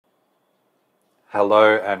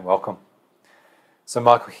Hello and welcome. So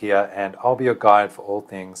Michael here, and I'll be your guide for all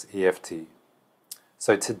things EFT.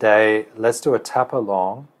 So today, let's do a tap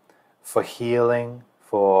along for healing,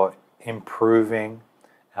 for improving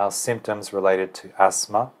our symptoms related to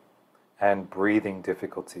asthma and breathing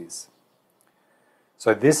difficulties.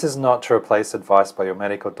 So this is not to replace advice by your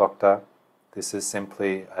medical doctor. This is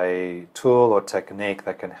simply a tool or technique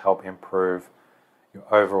that can help improve your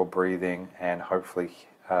overall breathing and hopefully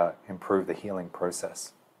improve the healing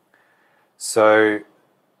process. So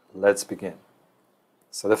let's begin.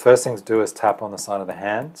 So the first thing to do is tap on the side of the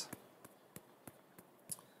hand.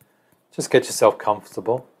 Just get yourself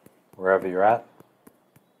comfortable wherever you're at.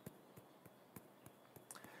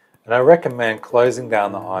 And I recommend closing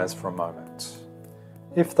down the eyes for a moment.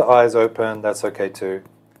 If the eyes open, that's okay too.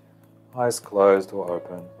 Eyes closed or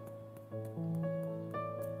open.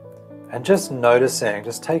 And just noticing,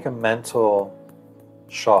 just take a mental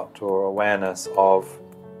shot or awareness of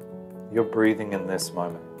your breathing in this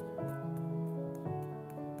moment.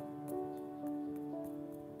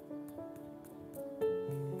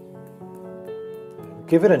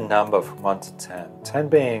 Give it a number from 1 to 10. 10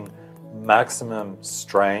 being maximum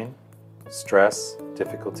strain, stress,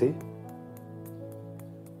 difficulty.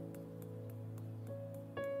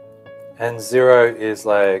 And 0 is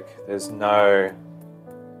like there's no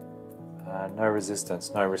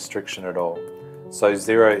resistance, no restriction at all. So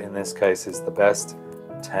 0 in this case is the best,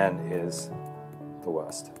 10 is the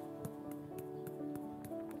worst.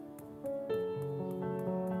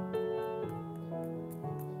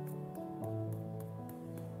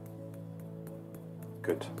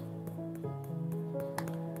 Good.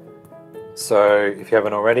 So if you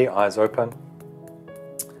haven't already, eyes open,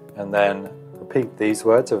 and then repeat these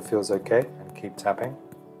words if it feels okay, and keep tapping.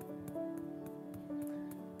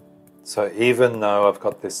 So even though I've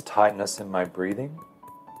got this tightness in my breathing,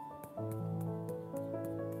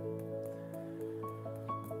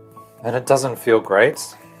 and it doesn't feel great,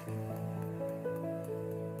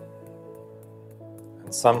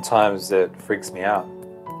 and sometimes it freaks me out,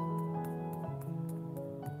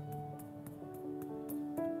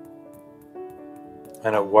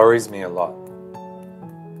 and it worries me a lot.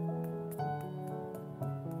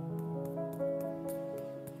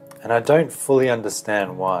 And I don't fully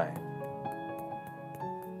understand why.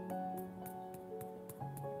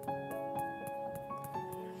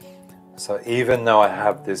 So even though I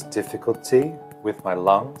have this difficulty with my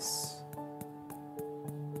lungs,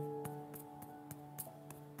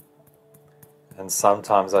 and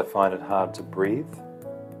sometimes I find it hard to breathe,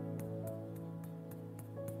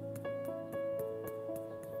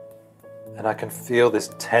 and I can feel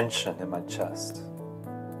this tension in my chest.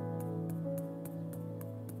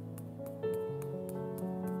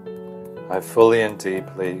 I fully and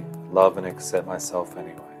deeply love and accept myself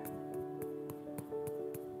anyway.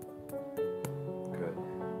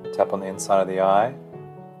 Good. Tap on the inside of the eye.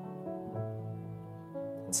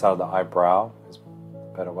 Inside of the eyebrow is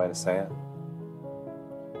a better way to say it.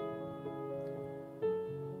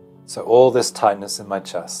 So all this tightness in my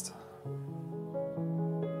chest.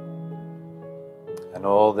 And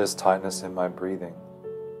all this tightness in my breathing.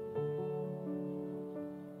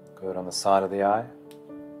 Good. On the side of the eye.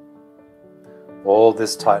 All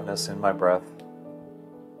this tightness in my breath.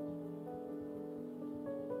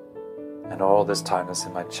 And all this tightness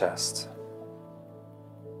in my chest.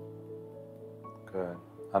 Good.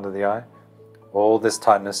 Under the eye. All this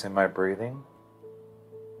tightness in my breathing.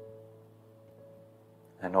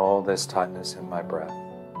 And all this tightness in my breath.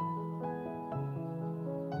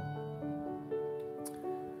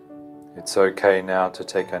 It's okay now to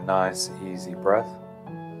take a nice, easy breath.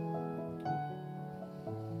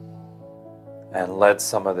 And let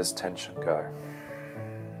some of this tension go.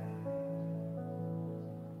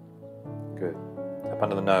 Good. Tap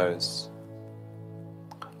under the nose.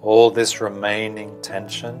 All this remaining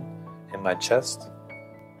tension in my chest.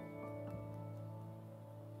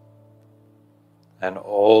 And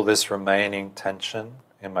all this remaining tension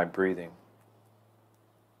in my breathing.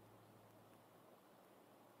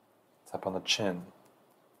 Tap on the chin.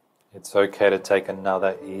 It's okay to take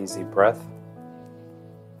another easy breath.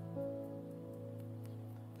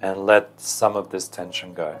 And let some of this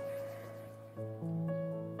tension go.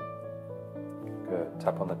 Good.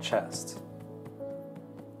 Tap on the chest.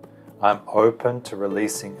 I'm open to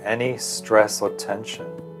releasing any stress or tension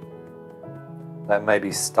that may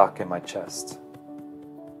be stuck in my chest.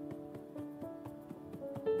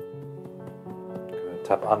 Good.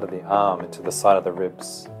 Tap under the arm into the side of the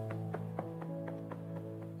ribs.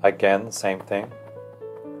 Again, same thing.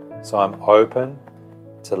 So I'm open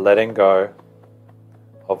to letting go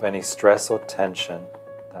of any stress or tension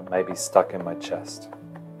that that may be stuck in my chest.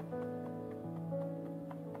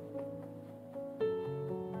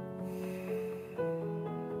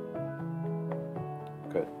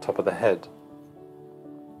 Good. Top of the head.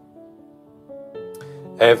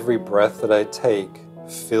 Every breath that I take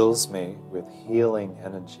fills me with healing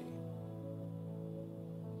energy.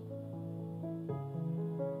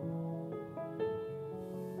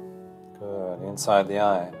 Good. Inside the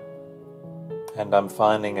eye. And I'm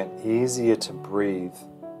finding it easier to breathe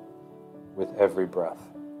with every breath.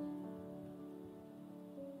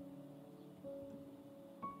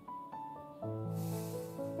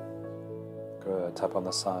 Good. Tap on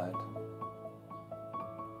the side.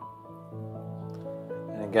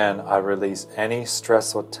 And again, I release any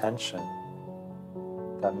stress or tension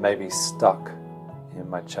that may be stuck in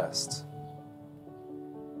my chest.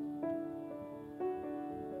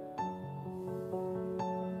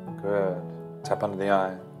 Good. Tap under the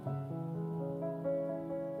eye.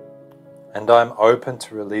 And I'm open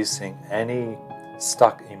to releasing any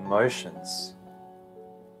stuck emotions,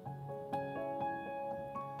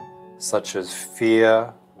 such as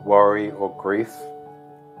fear, worry, or grief.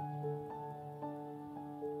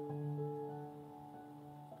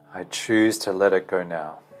 I choose to let it go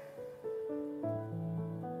now.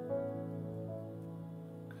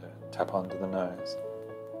 Good. Tap onto the nose.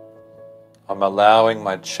 I'm allowing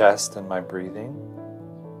my chest and my breathing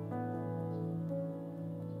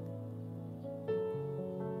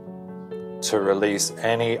to release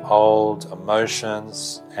any old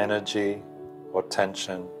emotions, energy, or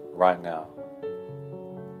tension right now.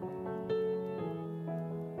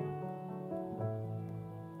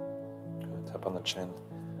 Good. Tap on the chin.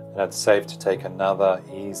 And it's safe to take another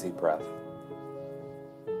easy breath.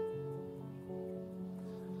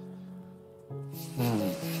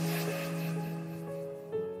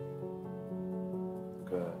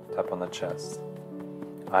 Good. Tap on the chest.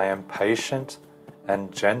 I am patient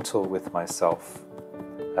and gentle with myself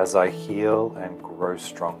as I heal and grow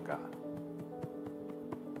stronger.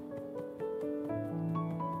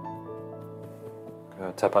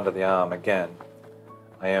 Good. Tap under the arm again.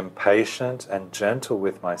 I am patient and gentle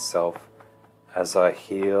with myself as I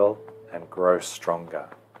heal and grow stronger.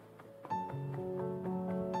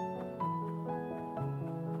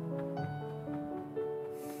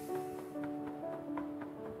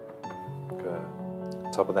 Good.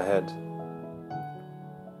 Top of the head.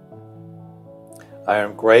 I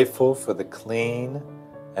am grateful for the clean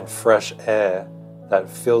and fresh air that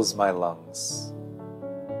fills my lungs.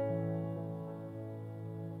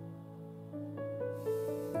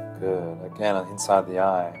 Good. Again, inside the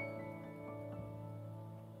eye.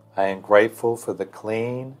 I am grateful for the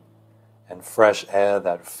clean and fresh air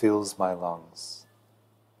that fills my lungs.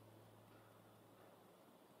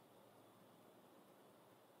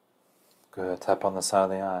 Good. Tap on the side of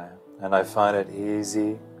the eye. And I find it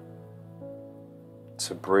easy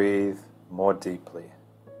to breathe more deeply.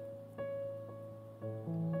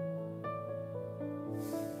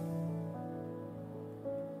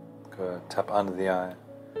 Good. Tap under the eye.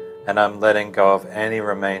 And I'm letting go of any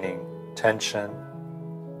remaining tension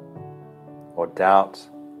or doubt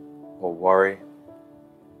or worry.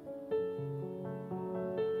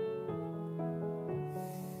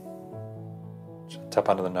 Tap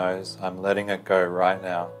under the nose. I'm letting it go right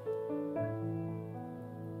now.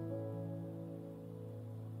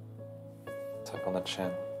 Tap on the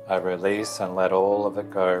chin. I release and let all of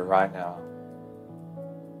it go right now.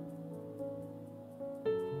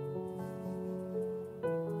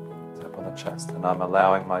 Chest, and I'm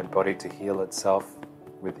allowing my body to heal itself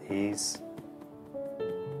with ease.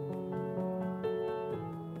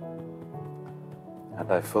 And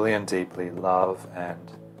I fully and deeply love and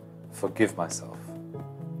forgive myself.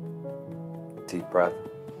 Deep breath.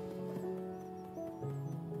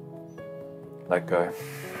 Let go.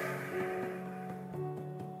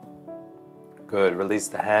 Good. Release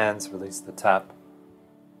the hands, release the tap.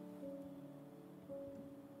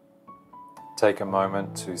 Take a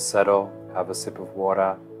moment to settle, have a sip of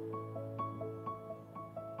water.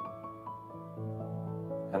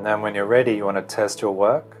 And then when you're ready, you want to test your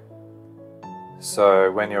work.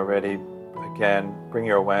 So when you're ready, again, bring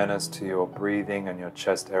your awareness to your breathing and your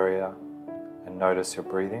chest area and notice your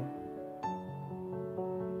breathing.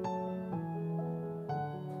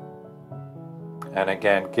 And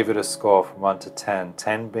again, give it a score from 1 to 10.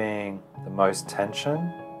 10 being the most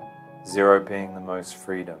tension, 0 being the most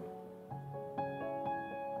freedom.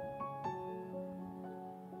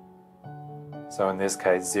 So in this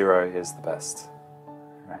case, 0 is the best.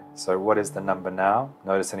 Right. So what is the number now?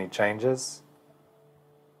 Notice any changes?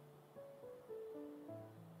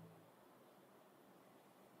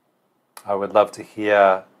 I would love to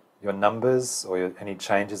hear your numbers or any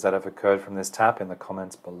changes that have occurred from this tap in the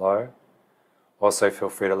comments below. Also, feel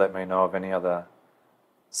free to let me know of any other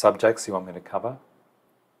subjects you want me to cover,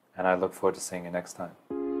 and I look forward to seeing you next time.